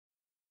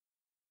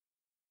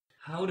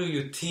How do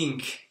you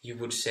think you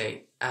would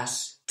say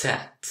as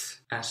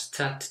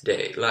that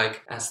day,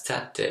 like as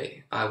that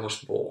day I was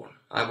born.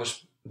 I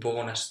was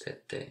born as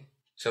that day.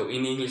 So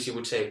in English you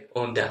would say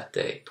on that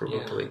day,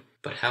 probably. Yeah.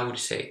 But how would you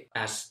say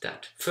as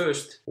that?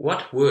 First,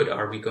 what word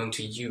are we going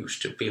to use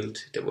to build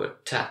the word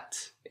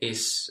that?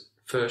 Is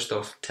first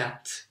of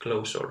that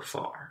close or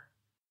far?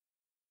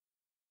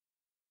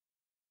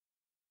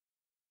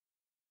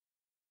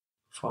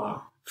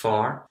 Far.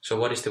 Far. So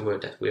what is the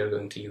word that we are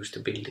going to use to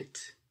build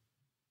it?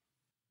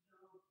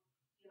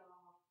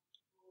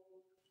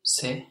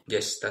 Se.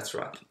 Yes, that's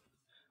right.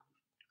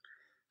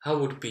 How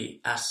would it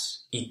be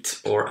as it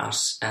or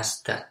as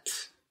that?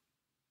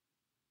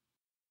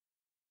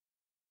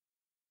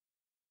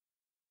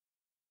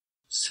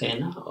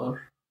 Sena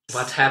or?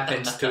 What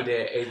happens to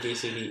the A, B,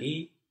 C, D,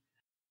 E?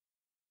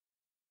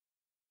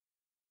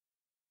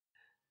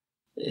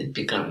 It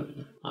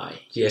becomes I.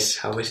 Yes,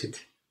 how is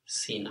it?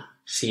 Sina.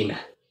 Sina.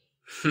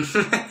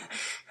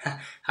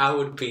 How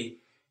would it be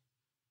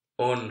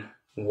on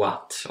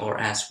what or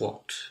as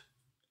what?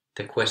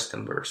 The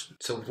question version.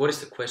 So what is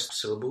the question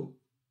syllable?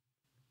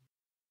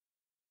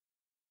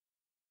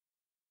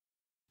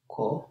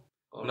 Ko.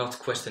 Not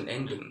question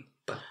ending,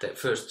 but the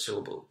first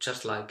syllable.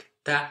 Just like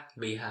that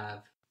we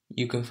have.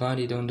 You can find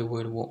it on the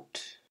word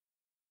what.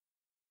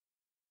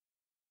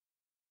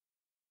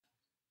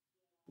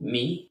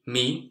 Me.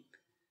 Me.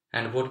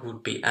 And what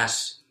would be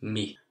as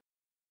me?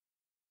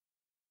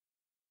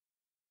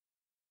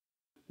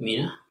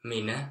 Mina.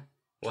 Mina.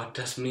 What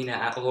does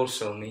mina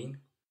also mean?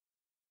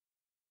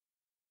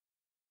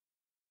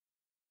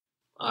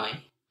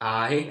 I.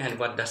 And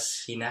what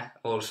does sinä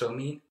also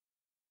mean?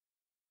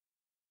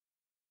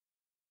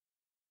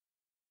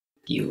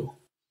 You.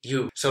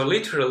 You. So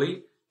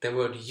literally, the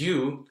word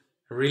you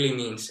really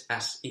means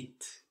as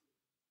it.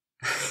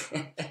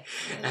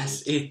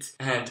 As it.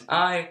 And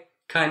I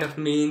kind of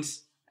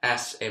means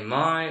as am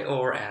I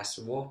or as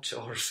what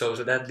or so.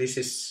 So that this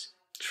is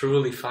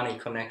truly funny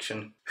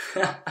connection.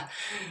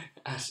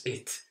 As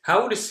it.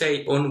 How would you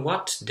say on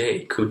what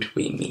day could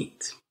we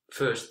meet?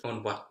 First,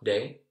 on what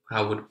day?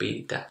 How would it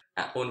be that?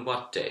 On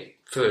what day?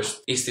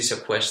 First, is this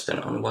a question?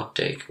 On what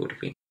day could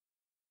we?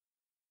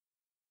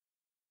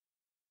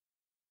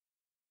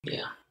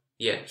 Yeah.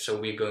 Yeah, so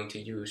we're going to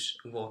use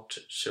what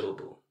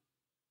syllable?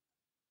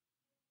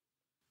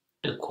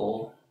 The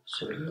ko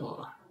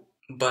syllable.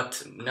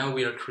 But now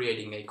we are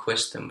creating a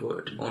question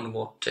word. On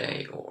what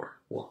day or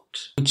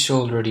what? Which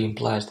already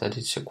implies that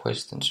it's a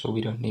question, so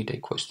we don't need a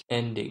question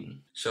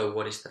ending. So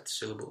what is that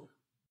syllable?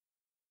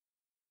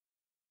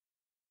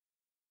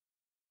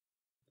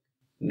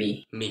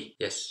 Me. Me,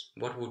 yes.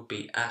 What would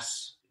be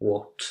as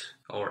what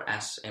or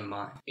as am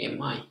I?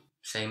 Am I.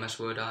 Same as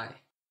word I.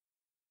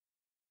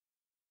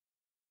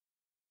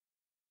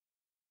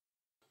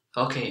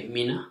 Okay,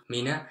 Mina.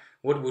 Mina,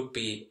 what would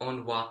be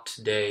on what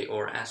day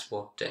or as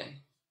what day?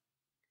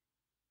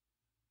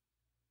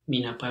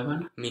 Minä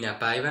päivänä. Minä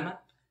päivänä.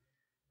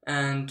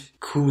 And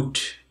could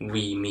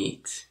we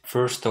meet?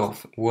 First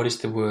off, what is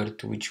the word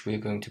to which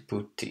we're going to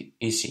put the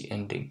isi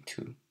ending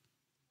to?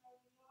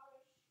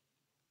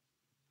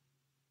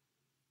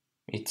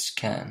 It's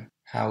can.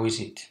 How is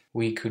it?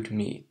 We could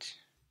meet.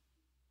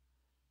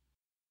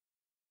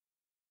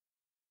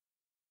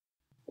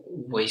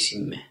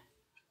 Voisimme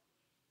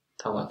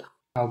tavata.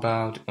 How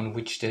about on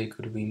which day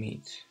could we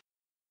meet?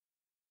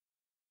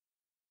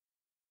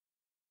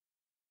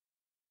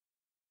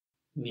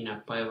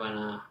 Minä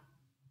päivänä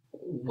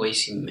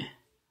voisimme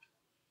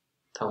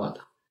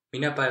tavata.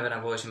 Minä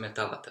päivänä voisimme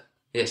tavata.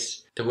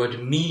 Yes, the word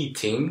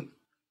meeting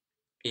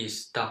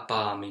is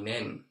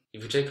tapaaminen.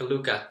 If you take a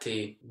look at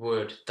the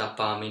word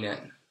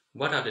tapaaminen,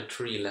 what are the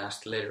three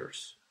last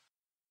letters?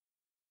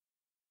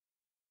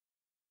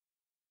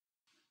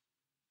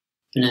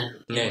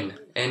 Nen. Nen.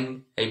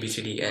 N, A, B,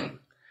 C, D, N.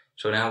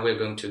 So now we're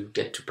going to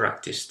get to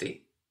practice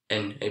the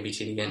N, A, B,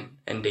 C, D, N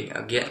ending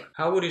again.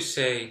 How would you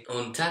say,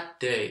 on that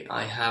day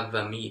I have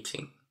a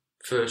meeting?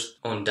 First,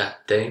 on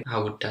that day,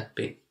 how would that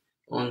be?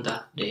 On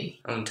that day.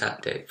 On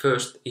that day.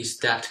 First, is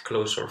that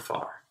close or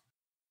far?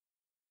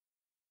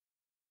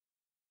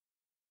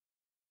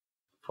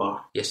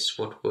 Far. Yes,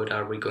 what word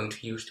are we going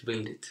to use to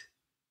build it?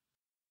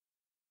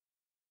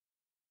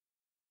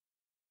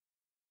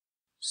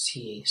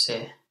 Se.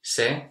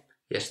 Se,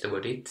 yes, the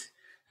word it.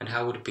 And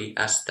how would it be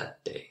as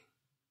that day?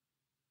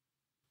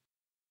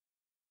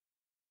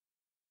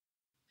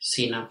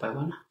 Sinä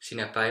päivänä.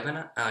 Sinä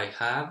päivänä, I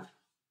have.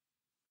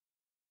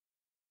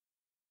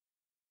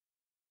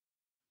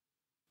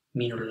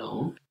 Minulla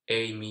on.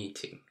 A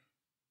meeting.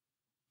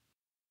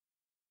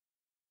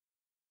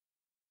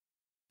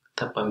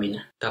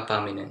 Tapaaminen.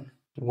 Tapaaminen.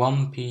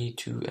 1P,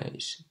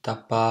 2A's.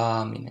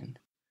 Tapaaminen.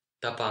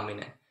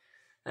 Tapaaminen.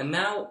 And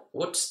now,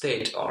 what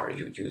state are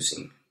you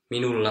using?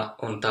 Minulla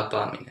on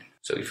tapaaminen.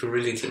 So if you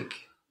really think,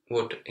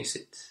 what is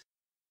it?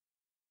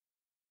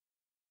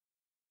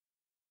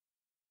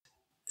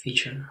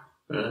 Feature.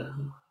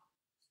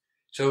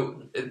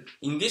 So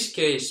in this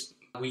case,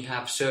 we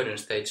have certain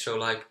states. So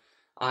like,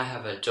 I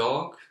have a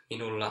dog.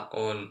 Minulla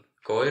on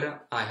koira,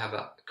 I have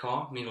a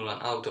car, minulla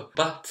on auto.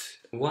 But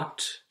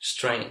what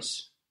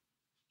strains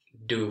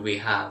do we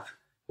have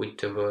with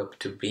the verb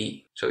to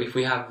be? So if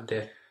we have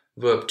the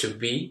verb to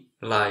be,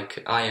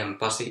 like I am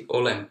Pasi,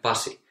 olen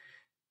Pasi,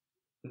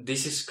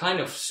 this is kind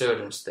of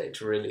certain state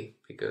really,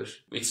 because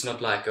it's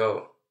not like,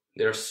 oh,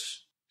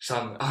 there's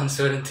some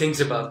uncertain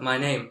things about my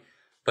name.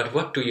 But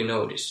what do you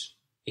notice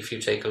if you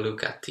take a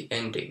look at the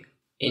ending?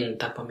 In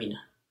tapamina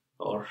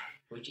or...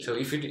 So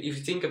if you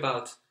think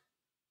about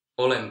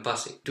olen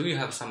Pasi, do you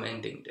have some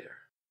ending there?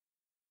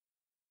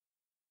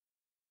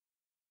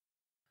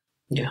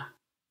 Yeah.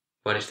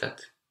 What is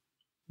that?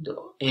 The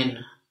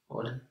en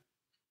olen.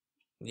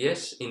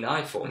 Yes, in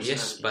I form,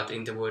 yes, but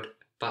in the word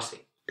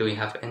Pasi, do we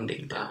have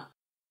ending there?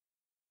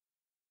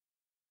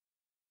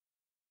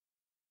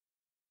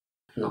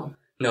 No.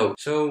 No.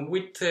 So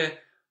with the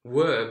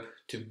verb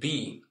to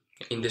be,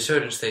 in the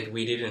certain state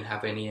we didn't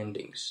have any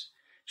endings.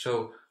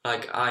 So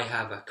like I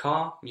have a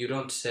car, you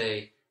don't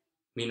say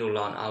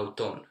minulla on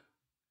auton,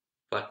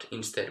 but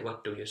instead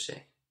what do you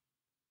say?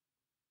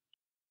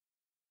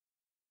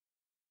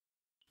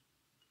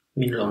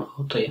 Minulla on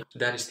autoja.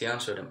 That is the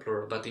uncertain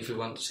plural, but if you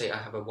want to say I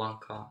have a one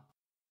car.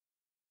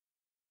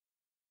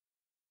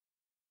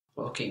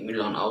 Okay,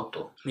 minulla on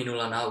auto.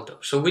 Minulla on auto.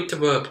 So with the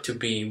verb to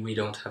be we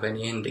don't have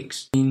any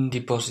endings. In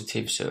the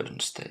positive certain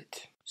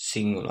state,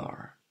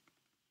 singular.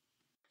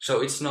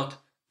 So it's not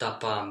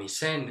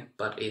tapaamisen,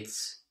 but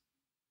it's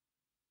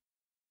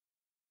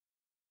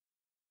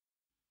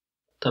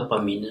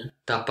Tapaminen.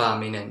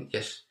 tapaaminen,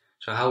 yes.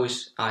 So how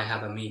is I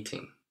have a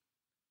meeting?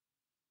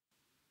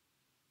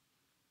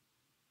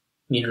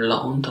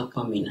 Minulla on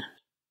tapaminen.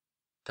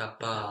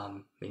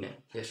 Tapaaminen,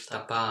 yes,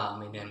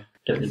 tapaaminen.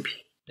 Double P.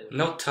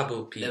 Not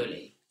double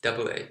P.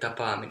 Double A,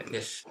 tapaaminen,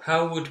 yes.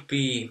 How would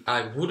be,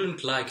 I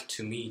wouldn't like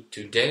to meet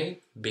today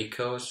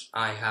because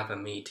I have a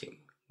meeting.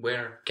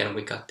 Where can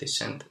we cut this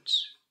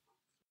sentence?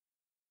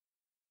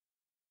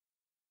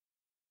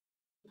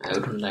 I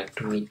wouldn't like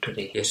to meet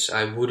today. Yes,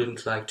 I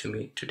wouldn't like to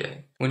meet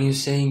today. When you're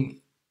saying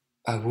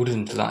I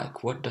wouldn't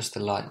like, what does the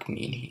like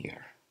mean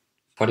here?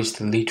 What is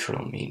the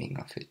literal meaning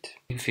of it?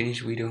 In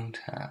Finnish we don't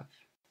have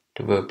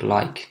the verb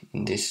like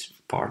in this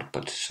part,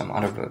 but some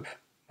other verb.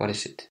 What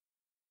is it?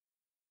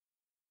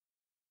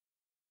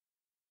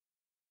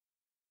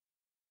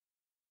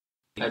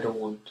 I don't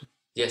want to.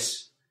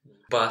 Yes,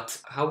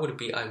 but how would it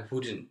be I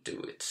wouldn't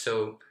do it?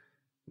 So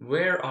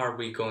where are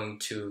we going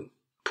to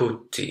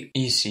put the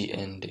easy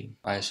ending?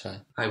 I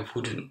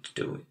wouldn't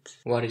do it.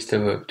 What is the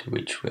verb to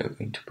which we are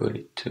going to put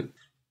it to?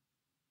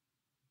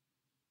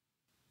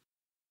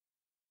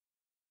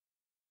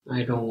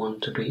 I don't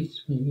want to do it,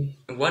 maybe.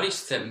 What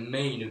is the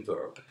main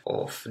verb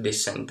of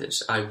this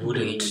sentence? I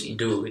wouldn't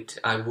do it.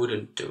 I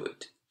wouldn't do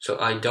it. So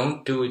I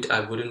don't do it, I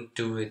wouldn't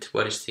do it.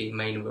 What is the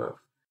main verb?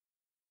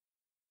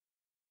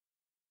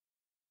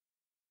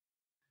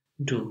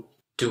 Do.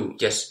 Do,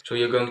 yes. So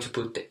you're going to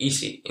put the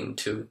easy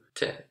into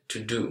the to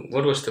do.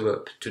 What was the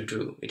verb to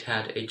do? It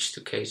had H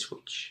to K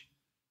switch.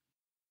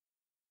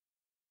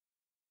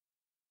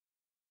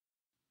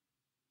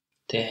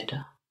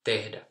 Tehdä.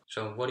 Tehdä.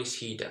 So what is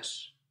he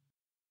does?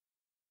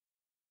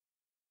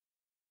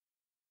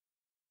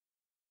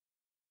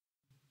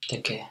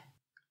 Tekee.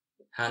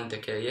 Hän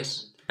tekee,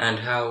 yes. And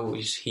how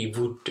is he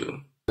would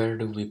do? Where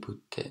do we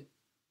put the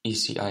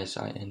easy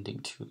ISI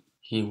ending to?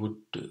 He would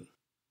do.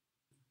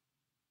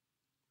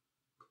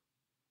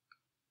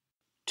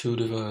 To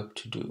the verb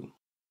to do.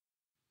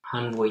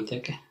 Hän voi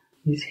tekee.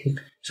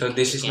 So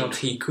this is not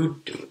he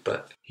could do,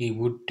 but he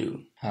would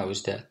do. How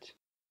is that?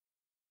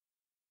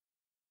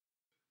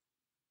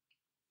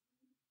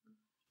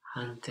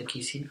 Hän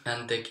tekisi.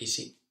 Hän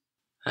tekisi.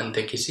 Hän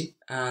tekisi.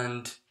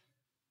 And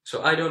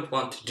so I don't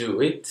want to do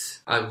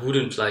it. I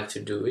wouldn't like to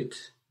do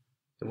it.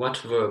 What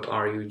verb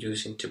are you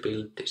using to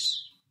build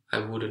this? I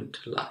wouldn't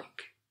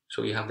like.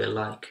 So you have the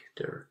like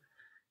there.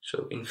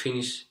 So in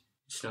Finnish,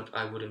 it's not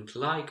I wouldn't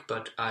like,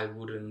 but I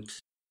wouldn't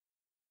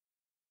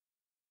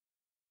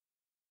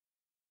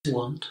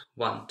want.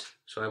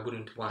 So I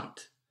wouldn't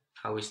want.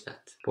 How is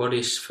that? What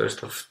is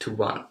first of to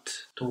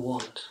want? To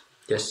want.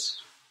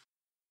 Yes.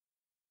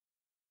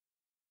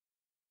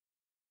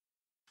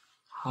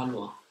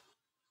 Halua.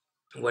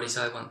 What is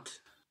I want?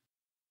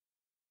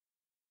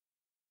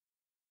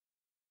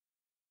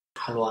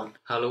 Haluan.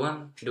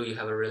 Haluan. Do you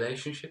have a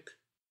relationship?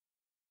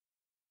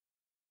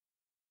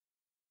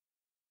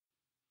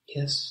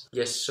 Yes.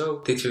 Yes,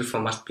 so the two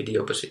form must be the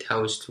opposite.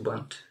 How is to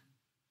want?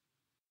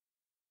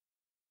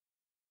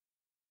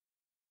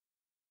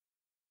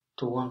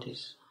 To want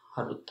is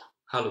haluta.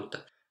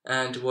 Haluta.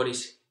 And what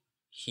is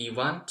he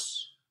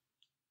wants?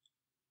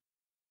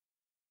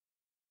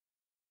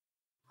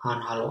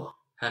 Hän haluaa.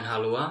 Hän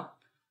haluaa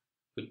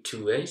with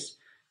two A's.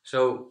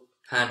 So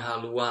hän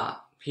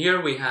haluaa.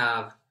 Here we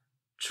have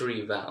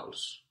three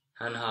vowels.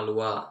 Hän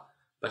haluaa.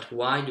 But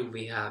why do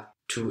we have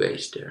two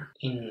A's there?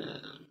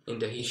 In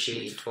the he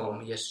she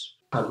form, yes.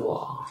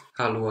 Haluaa.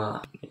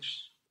 Haluaa,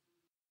 yes.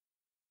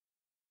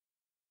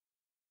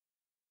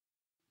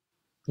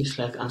 It's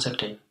like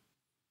uncertain.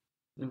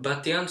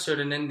 But the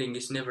uncertain ending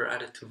is never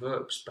added to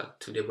verbs, but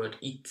to the word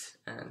eat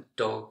and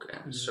dog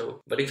and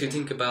so. But if you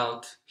think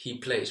about he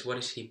plays, what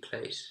is he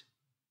plays?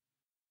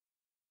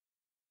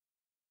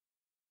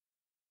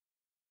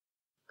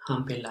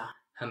 Hampela.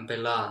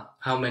 Hampela.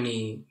 How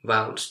many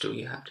vowels do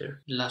you have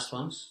there? Last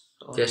ones?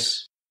 Or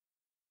Yes.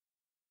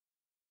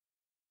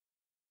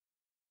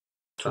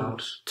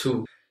 Vowels.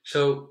 2.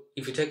 So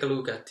if you take a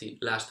look at the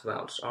last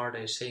vowels, are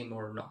they same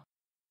or not?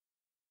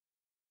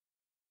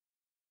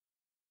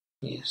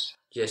 Yes.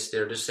 Yes,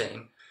 they're the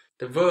same.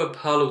 The verb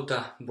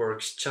haluta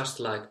works just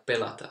like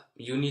pelata.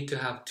 You need to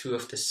have 2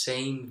 of the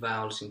same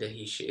vowels in the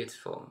he, she, it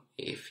form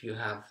if you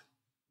have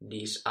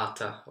these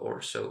ata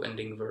or so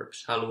ending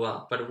verbs.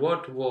 Halua. But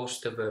what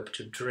was the verb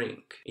to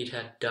drink? It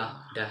had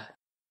da.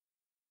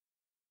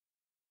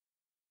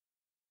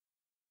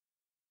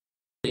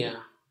 Yeah.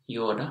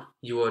 Yoda.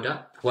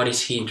 Juoda. What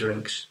is he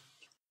drinks?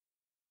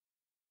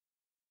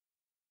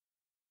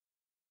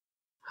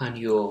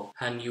 Hanyo.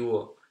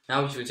 Hanjuo.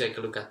 Now if you take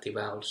a look at the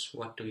vowels,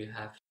 what do you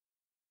have?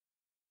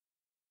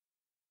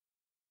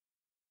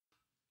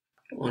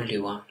 Only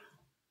one.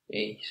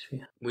 A's.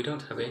 Yeah. We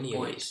don't have any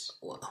A's.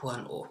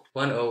 One O.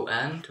 1 O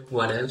and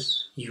what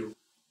else? U.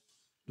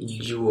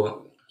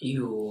 Juo.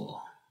 U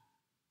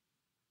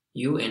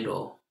and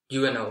O.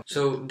 U and O.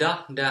 So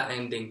da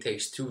ending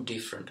takes 2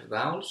 different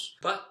vowels,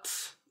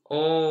 but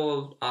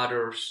all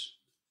others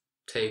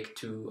take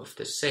 2 of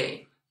the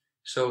same.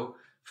 So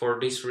for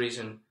this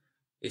reason,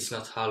 it's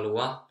not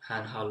halua,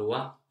 han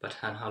halua, but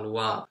han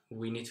halua.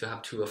 We need to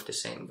have 2 of the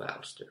same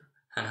vowels there.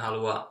 Han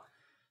halua.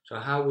 So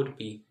how would it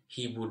be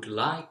he would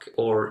like,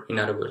 or in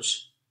other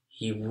words,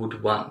 he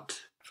would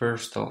want?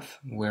 First off,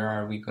 where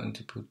are we going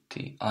to put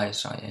the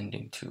ISI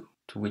ending to?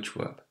 To which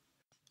verb?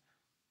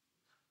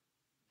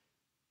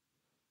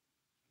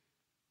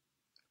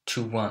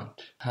 To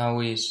want. How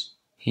is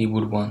he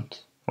would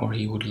want or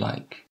he would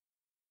like?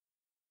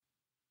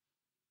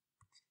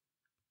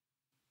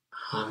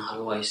 Han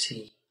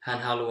haluaisi. Han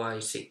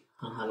haluaisi.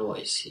 Han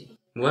haluaisi.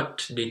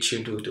 What did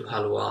you do to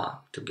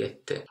halua to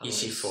get the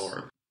isi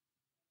form?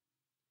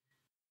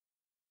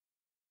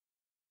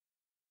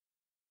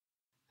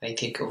 I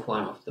take off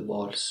one of the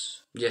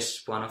balls.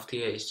 Yes, one of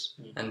the A's.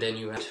 And then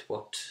you add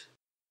what?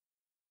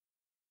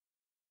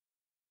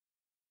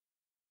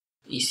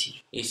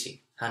 Easy.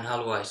 Easy. Han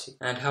haluaisi.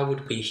 And how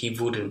would be he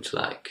wouldn't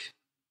like?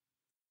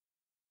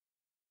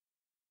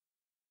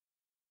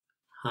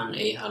 Han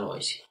ei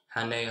haluaisi.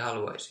 Hän ei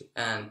haluaisi.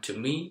 And to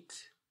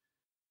meet?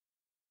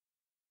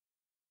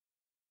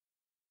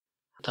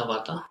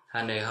 Tavata.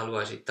 Hän ei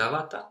haluaisi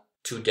tavata.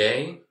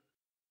 Today?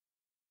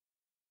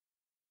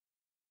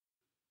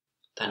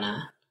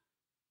 Tänään.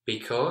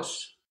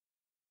 Because?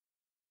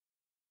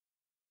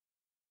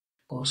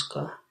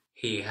 Koska.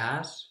 He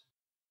has?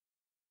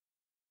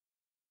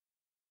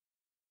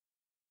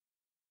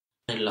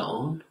 Hänellä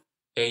on.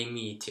 A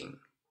meeting.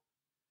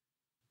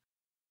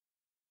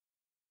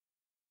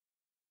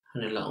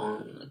 Hänellä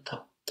on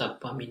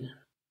tappaminen.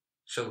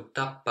 So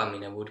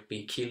tappaminen would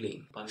be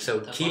killing. So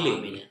Tapaaminen.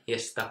 killing.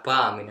 Yes,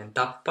 tapaaminen.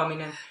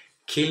 Tappaminen.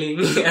 Killing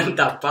and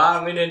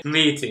tapaaminen.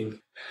 Meeting.